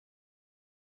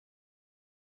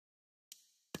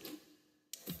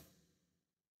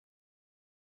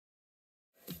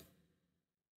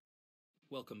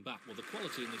welcome back. Well, the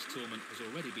quality in this tournament has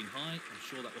already been high. I'm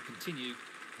sure that will continue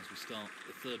as we start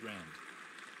the third round.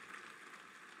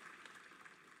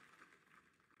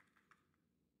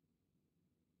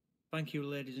 Thank you,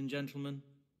 ladies and gentlemen.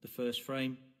 The first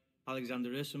frame, Alexander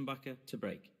Ursenbacher to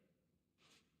break.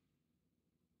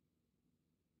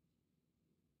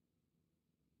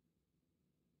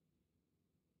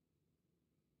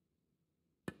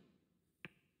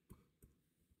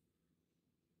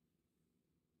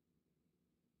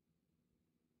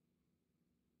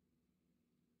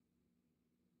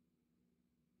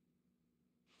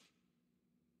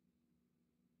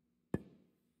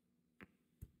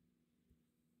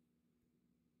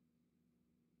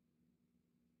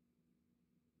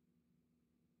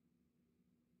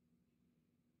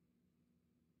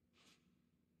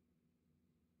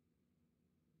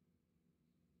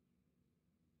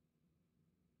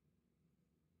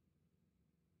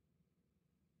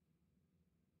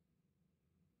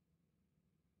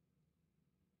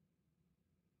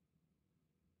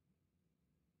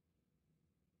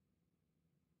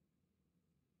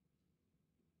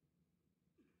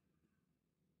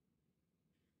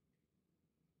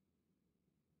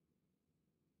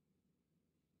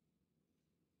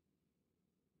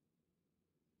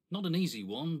 Not an easy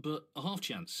one, but a half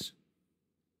chance.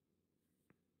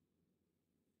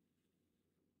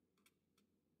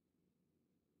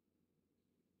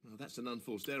 Well, that's an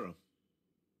unforced error.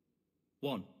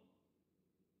 1.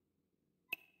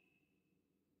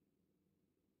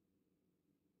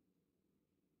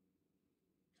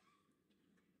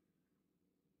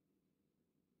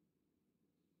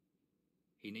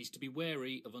 He needs to be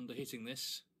wary of underhitting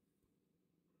this.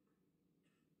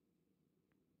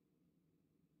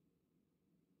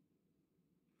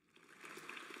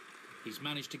 He's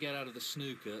managed to get out of the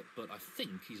snooker, but I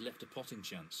think he's left a potting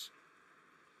chance.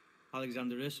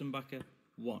 Alexander Ursenbacher,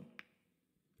 1.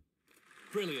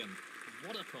 Brilliant.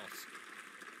 What a pot.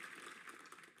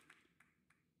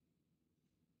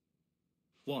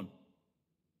 1.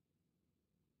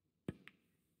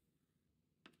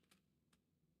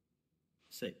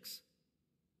 6.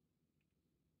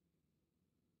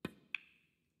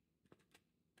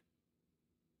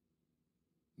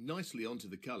 'Nicely onto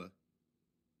the colour.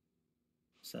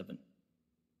 7.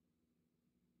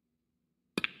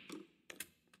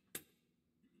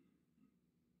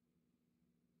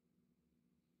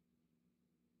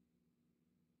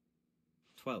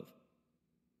 12.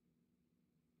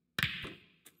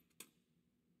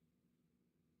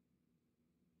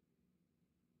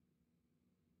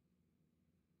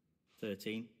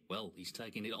 13. Well, he's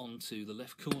taking it on to the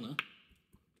left corner.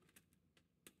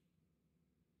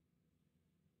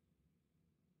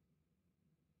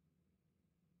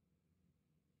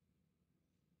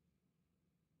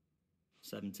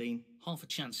 17. Half a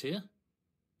chance here.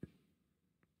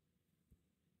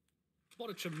 What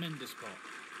a tremendous pot.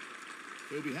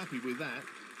 He'll be happy with that.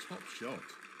 Top shot.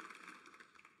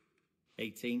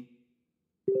 18.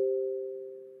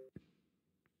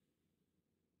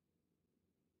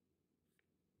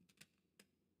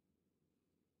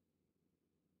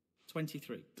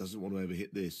 23. Doesn't want to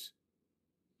overhit this.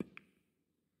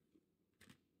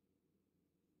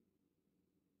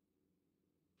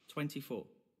 24.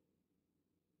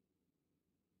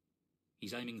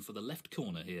 He's aiming for the left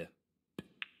corner here.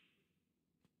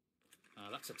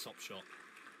 That's a top shot.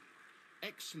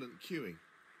 Excellent cueing.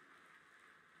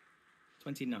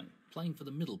 29. Playing for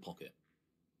the middle pocket.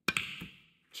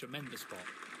 Tremendous pot.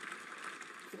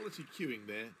 Quality cueing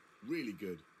there. Really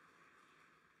good.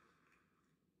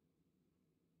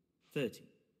 30.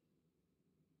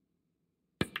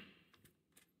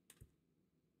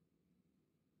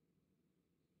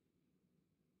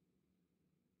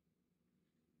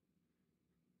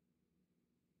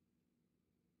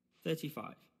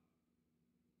 35.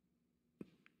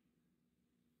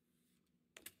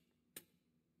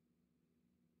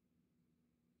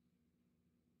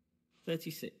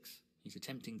 36. He's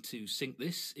attempting to sink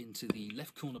this into the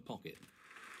left corner pocket.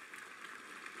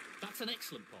 That's an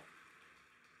excellent pot.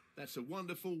 That's a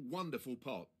wonderful, wonderful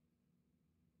pot.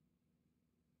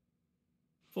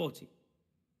 40.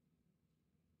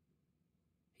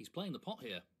 He's playing the pot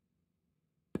here.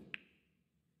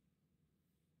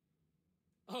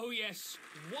 Oh yes,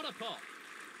 what a pot.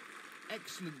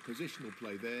 Excellent positional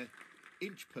play there.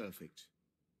 Inch perfect.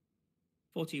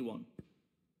 41.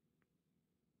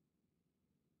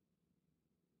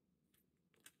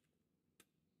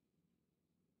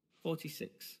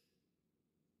 46.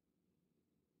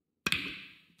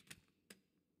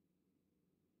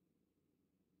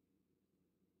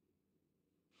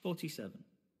 47.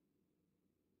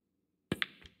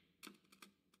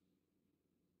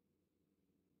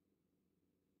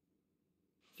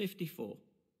 54.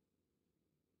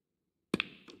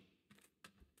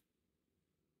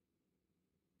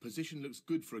 Position looks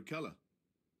good for a colour.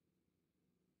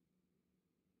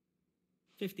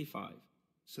 55.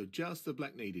 So just the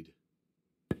black needed.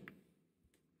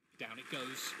 Down it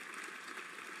goes.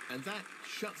 And that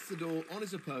shuts the door on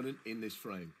his opponent in this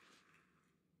frame.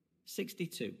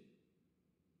 62.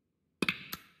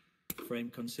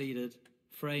 Frame conceded.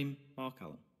 Frame, Mark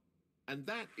Allen. And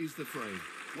that is the frame.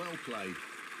 Well played.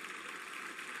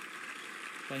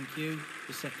 Thank you.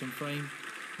 The second frame,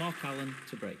 Mark Allen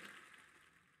to break.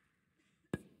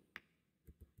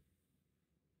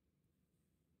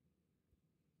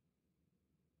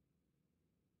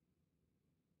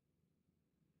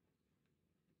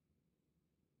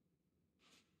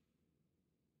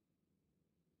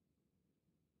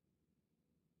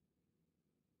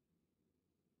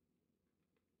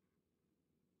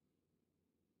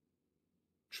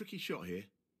 Tricky shot here.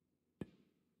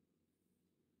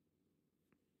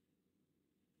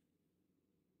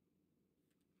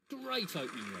 Great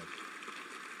opening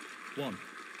red. 1.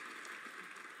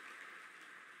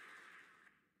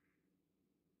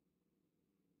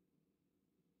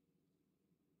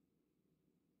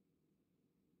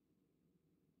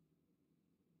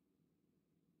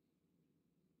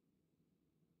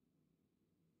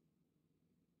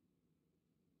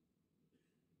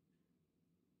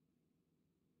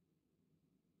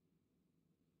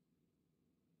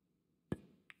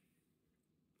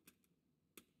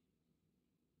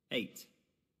 Eight.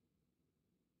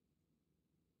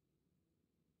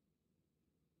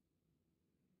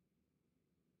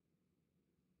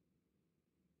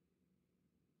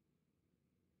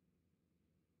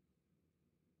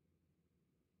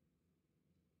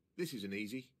 This isn't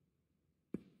easy.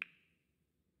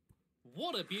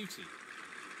 What a beauty.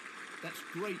 That's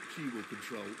great cue ball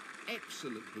control.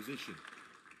 Excellent position.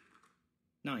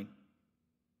 9.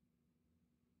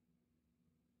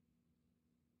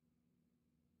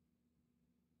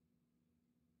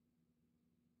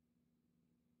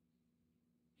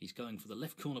 He's going for the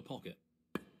left corner pocket.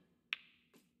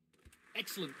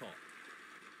 Excellent pot.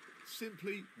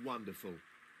 Simply wonderful.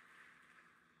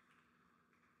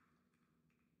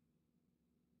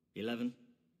 11.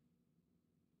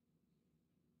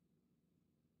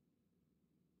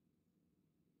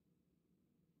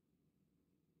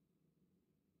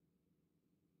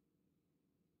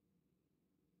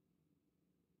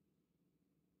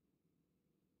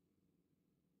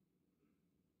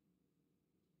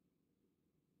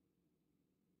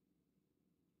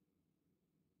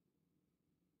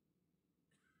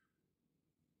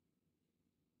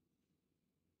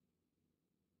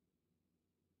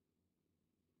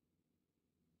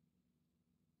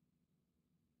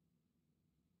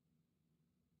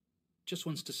 Just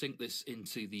wants to sink this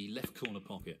into the left corner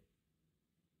pocket.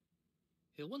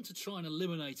 He'll want to try and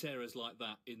eliminate errors like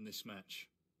that in this match.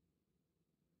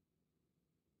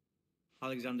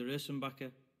 Alexander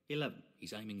Ursenbacher, 11.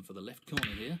 He's aiming for the left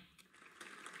corner here.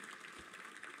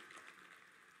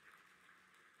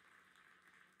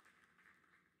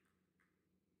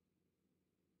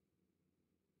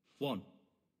 One.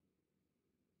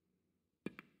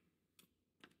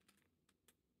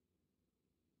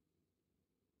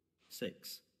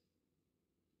 Six.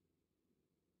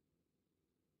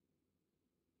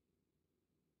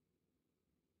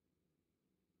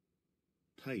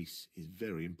 Pace is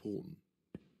very important.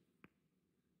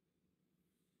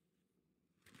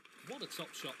 What a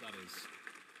top shot that is.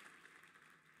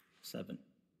 7.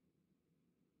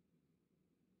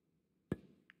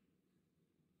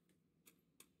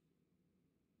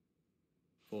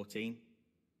 14.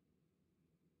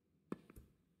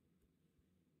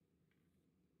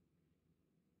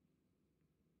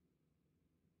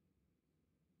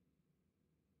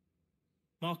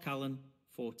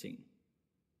 14.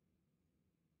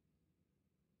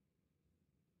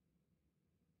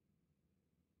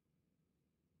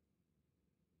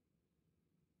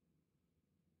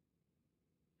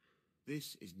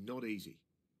 This is not easy.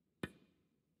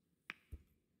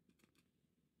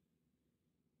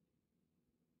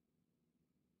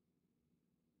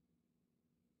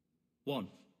 One.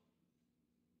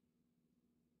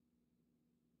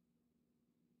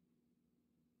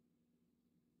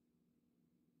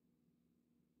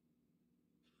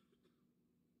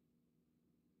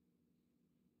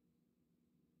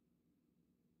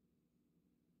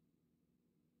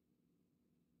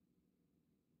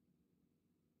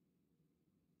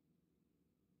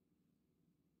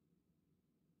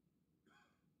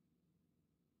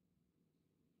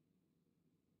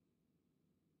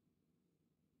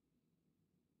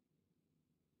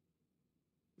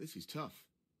 This is tough.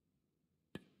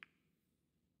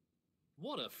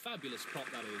 What a fabulous pot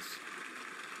that is.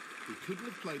 He couldn't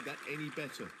have played that any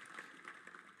better.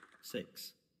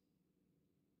 6.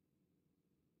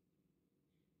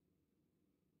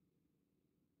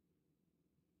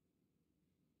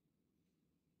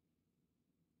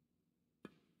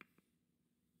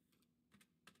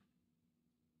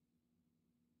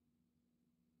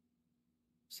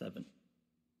 Seven.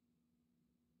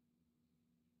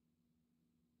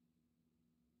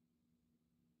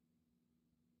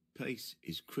 Pace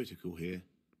is critical here.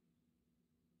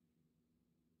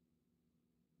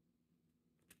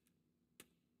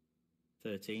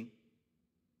 13.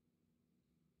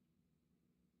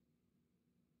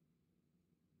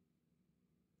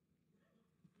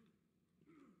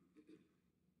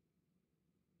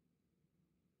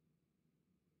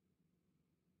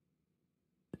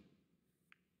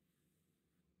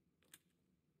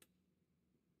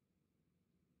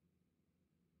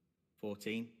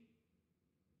 14.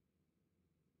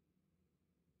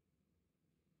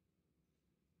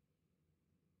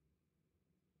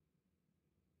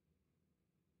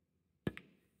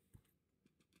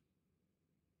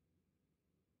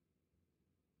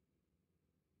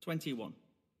 21.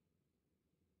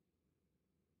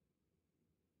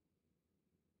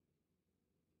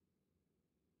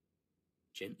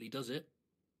 'Gently does it.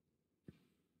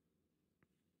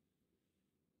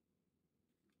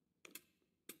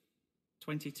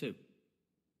 22.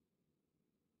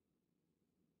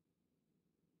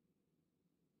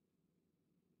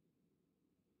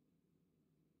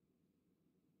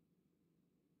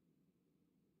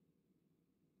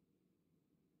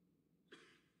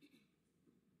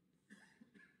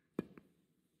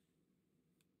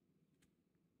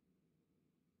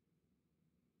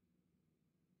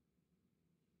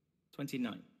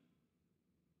 29.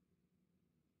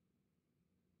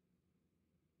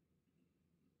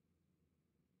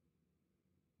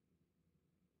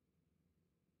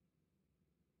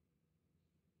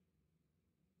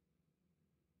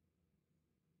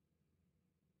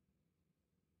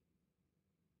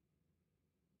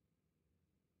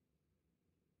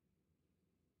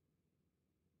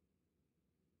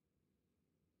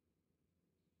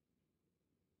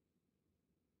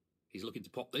 'He's looking to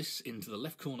pop this into the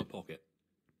left corner pocket.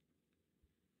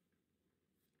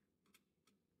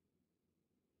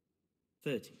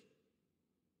 30.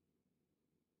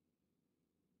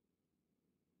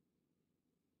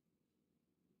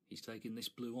 'He's taking this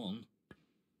blue on.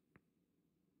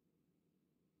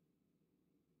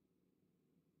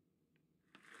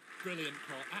 Brilliant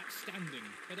pot, outstanding.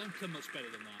 They don't come much better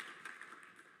than that.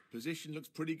 Position looks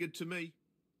pretty good to me.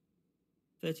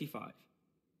 35.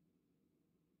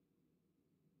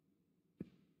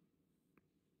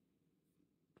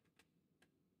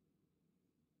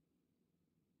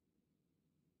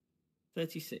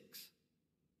 36.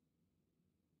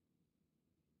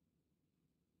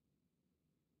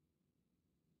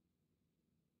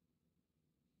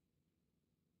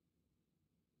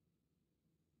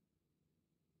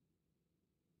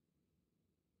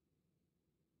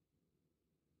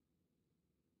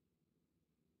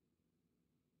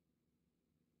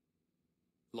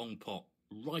 'Long pot,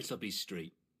 right up his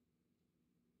street.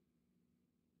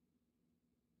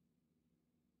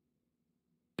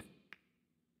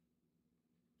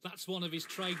 That's one of his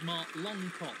trademark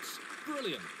long pots.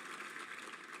 Brilliant.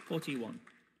 41.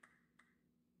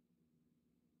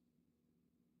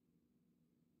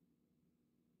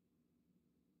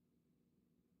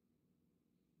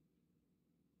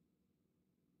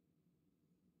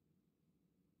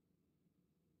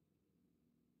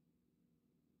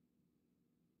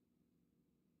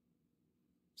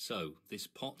 'So, this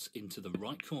pot into the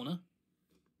right corner.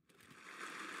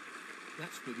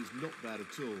 That split is not bad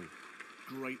at all.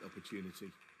 Great opportunity.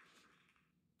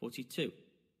 42.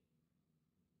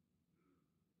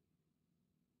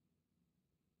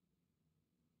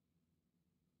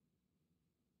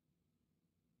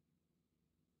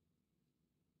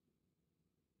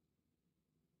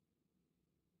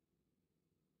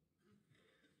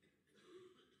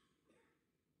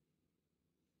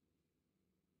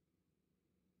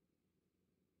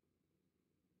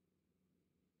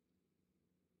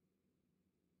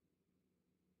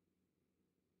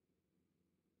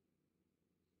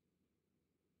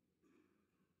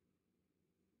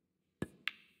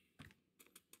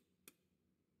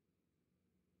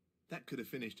 That could have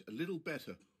finished a little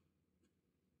better.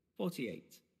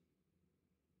 48.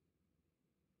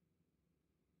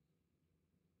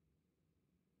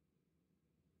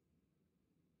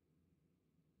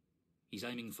 'He's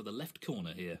aiming for the left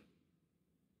corner here.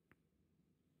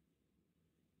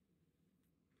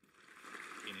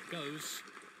 In it goes.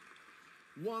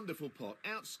 Wonderful pot.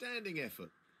 Outstanding effort.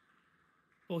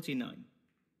 49.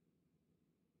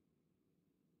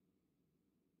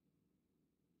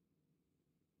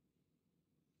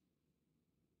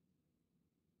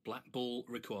 Black ball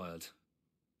required.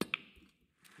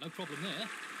 No problem there.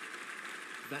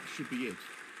 That should be it.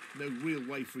 No real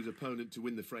way for his opponent to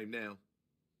win the frame now.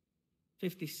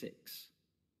 56.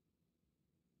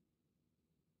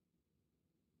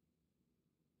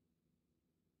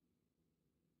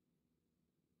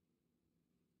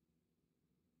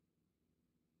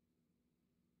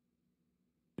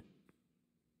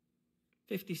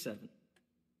 $57.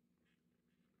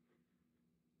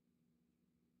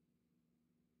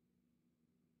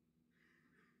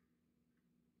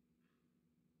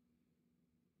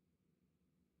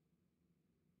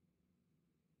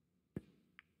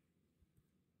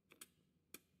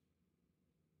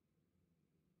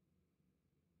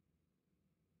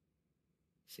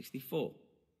 $64.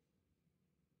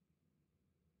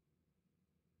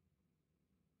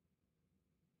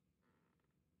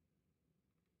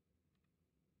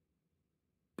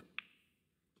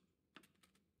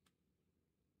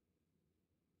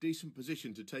 Decent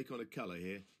position to take on a colour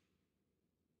here.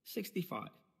 65.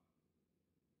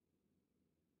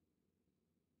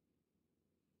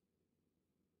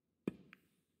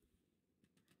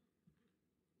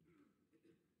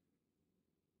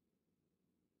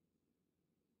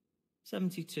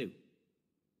 $72.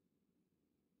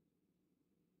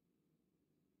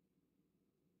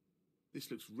 This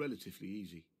looks relatively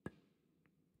easy.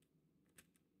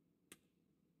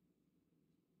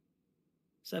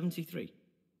 73.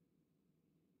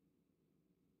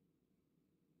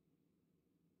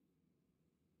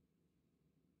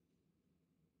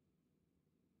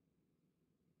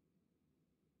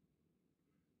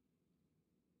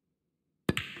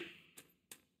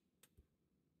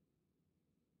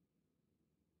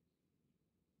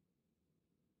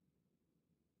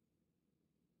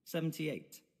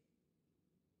 $78.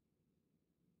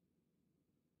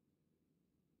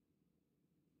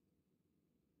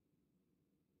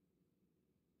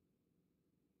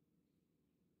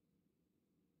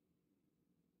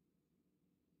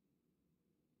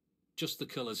 Just the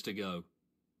colours to go.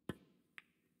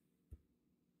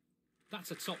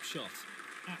 That's a top shot.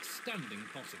 Outstanding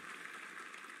potting.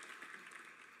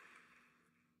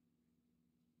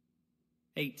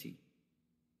 80.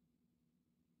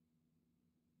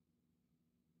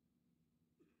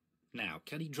 Now,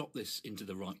 can he drop this into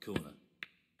the right corner?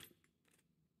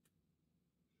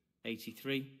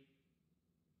 83.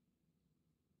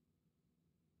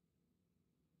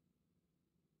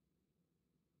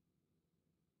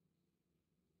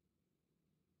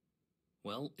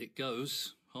 Well, it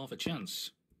goes. Half a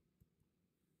chance.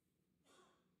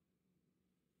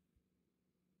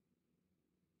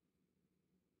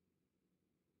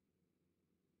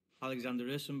 Alexander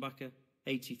Ursenbacher,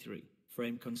 83.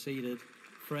 Frame conceded.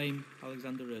 Frame,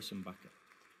 Alexander Ursenbacher.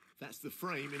 That's the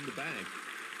frame in the bag.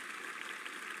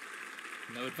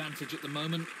 No advantage at the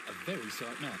moment. A very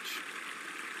tight match.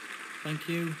 Thank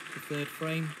you. The third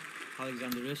frame,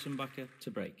 Alexander Ursenbacher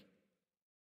to break.